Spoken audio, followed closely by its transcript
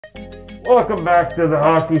Welcome back to the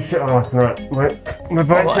hockey show. Oh, it's not. My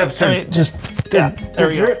biceps are just. Yeah, there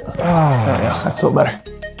we go. There we go. That's a little better.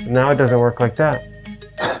 Now it doesn't work like that.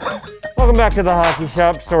 Welcome back to the Hockey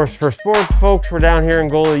Shop, source for sports, folks. We're down here in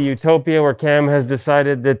Goalie Utopia, where Cam has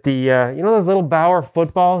decided that the, you know those little Bauer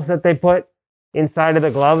footballs that they put inside of the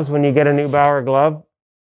gloves when you get a new Bauer glove?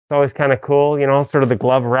 It's always kind of cool, you know, sort of the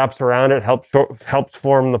glove wraps around it, helps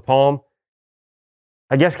form the palm.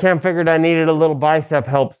 I guess Cam figured I needed a little bicep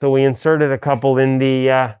help, so we inserted a couple in the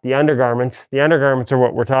undergarments. The undergarments are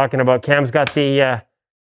what we're talking about. Cam's got the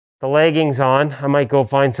leggings on. I might go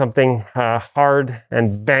find something hard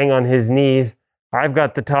and bang on his knees. I've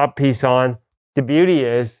got the top piece on. The beauty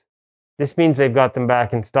is, this means they've got them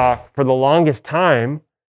back in stock. For the longest time,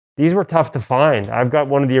 these were tough to find. I've got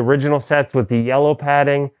one of the original sets with the yellow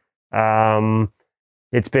padding.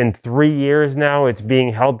 It's been 3 years now. It's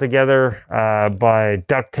being held together by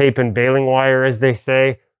duct tape and baling wire, as they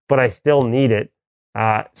say, but I still need it.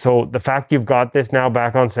 So the fact you've got this now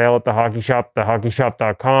back on sale at the Hockey Shop,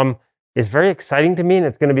 thehockeyshop.com, is very exciting to me, and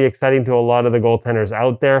it's going to be exciting to a lot of the goaltenders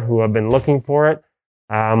out there who have been looking for it.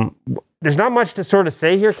 There's not much to sort of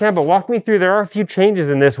say here, Cam, but walk me through. There are a few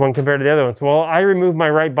changes in this one compared to the other ones. Well, I removed my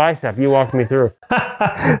right bicep. You walk me through.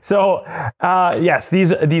 So, yes,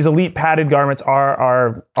 these elite padded garments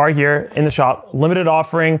are here in the shop. Limited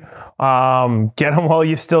offering. Get them while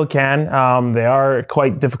you still can. They are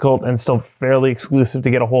quite difficult and still fairly exclusive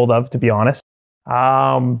to get a hold of, to be honest.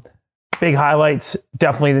 Big highlights,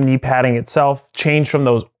 definitely the knee padding itself. Change from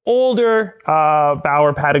those older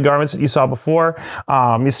Bauer padded garments that you saw before.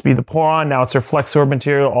 Used to be the pour-on, now it's their FleXorb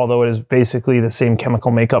material, although it is basically the same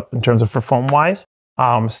chemical makeup in terms of for foam-wise.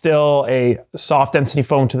 Still a soft density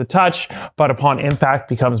foam to the touch, but upon impact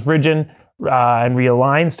becomes rigid and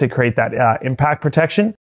realigns to create that impact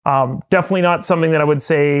protection. Definitely not something that I would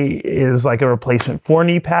say is like a replacement for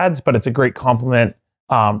knee pads, but it's a great complement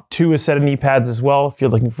to a set of knee pads as well if you're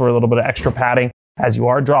looking for a little bit of extra padding as you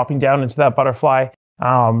are dropping down into that butterfly.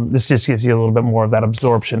 This just gives you a little bit more of that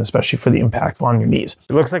absorption, especially for the impact on your knees.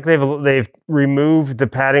 It looks like they've removed the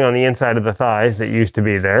padding on the inside of the thighs that used to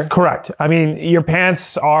be there. Correct. I mean, your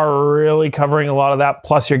pants are really covering a lot of that.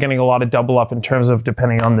 Plus, you're getting a lot of double up in terms of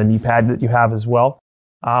depending on the knee pad that you have as well.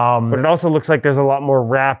 But it also looks like there's a lot more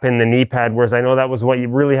wrap in the knee pad, whereas I know that was what you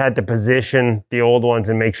really had to position the old ones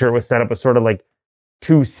and make sure it was set up as sort of like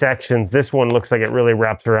 2 sections. This one looks like it really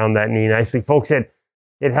wraps around that knee nicely. Folks, it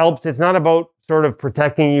helps. It's not about sort of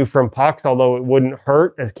protecting you from pucks, although it wouldn't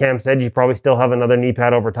hurt. As Cam said, you probably still have another knee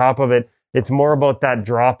pad over top of it. It's more about that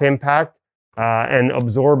drop impact and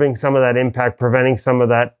absorbing some of that impact, preventing some of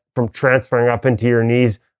that from transferring up into your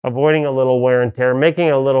knees, avoiding a little wear and tear, making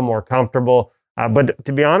it a little more comfortable. But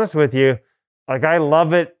to be honest with you, like, I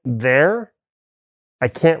love it there. I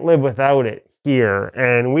can't live without it here.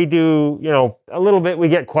 And we do, you know, a little bit, we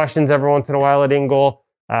get questions every once in a while at InGoal.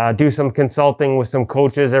 Do some consulting with some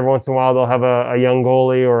coaches. Every once in a while, they'll have a young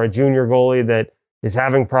goalie or a junior goalie that is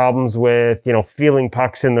having problems with, you know, feeling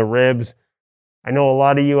pucks in the ribs. I know a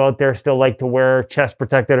lot of you out there still like to wear chest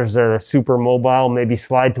protectors that are super mobile, maybe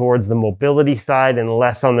slide towards the mobility side and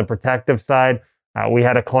less on the protective side. We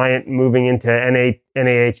had a client moving into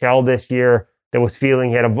NAHL this year that was feeling,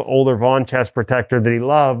 he had an older Vaughn chest protector that he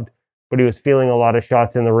loved, but he was feeling a lot of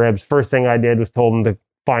shots in the ribs. First thing I did was told him to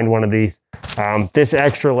find one of these. This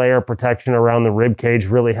extra layer of protection around the rib cage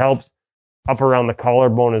really helps. Up around the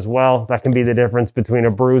collarbone as well. That can be the difference between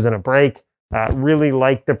a bruise and a break. Really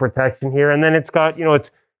like the protection here. And then it's got, you know,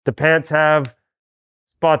 the pants have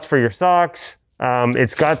spots for your socks.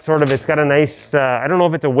 It's got a nice, I don't know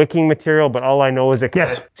if it's a wicking material, but all I know is it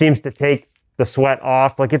seems to take the sweat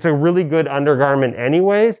off. Like, it's a really good undergarment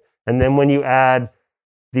anyways. And then when you add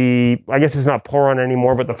I guess it's not pour-on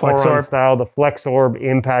anymore, but the FleXorb style, the FleXorb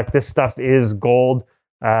impact, this stuff is gold.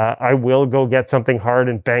 I will go get something hard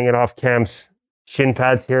and bang it off Cam's shin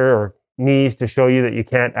pads here or knees to show you that you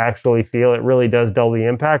can't actually feel. It really does dull the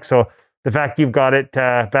impact. So the fact you've got it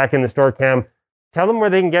back in the store, Cam, tell them where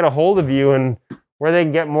they can get a hold of you and where they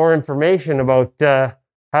can get more information about how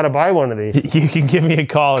to buy one of these. You can give me a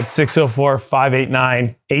call at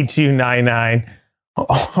 604-589-8299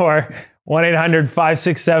 or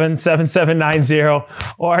 1-800-567-7790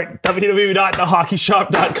 or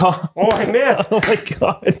www.thehockeyshop.com. Oh, I missed. Oh my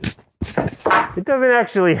God. It doesn't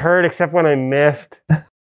actually hurt except when I missed.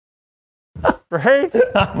 Right?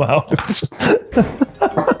 I'm out. Check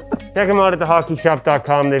them out at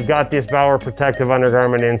thehockeyshop.com. They've got this Bauer protective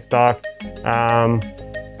undergarment in stock.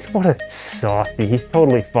 What a softie. He's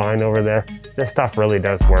totally fine over there. This stuff really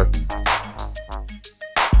does work.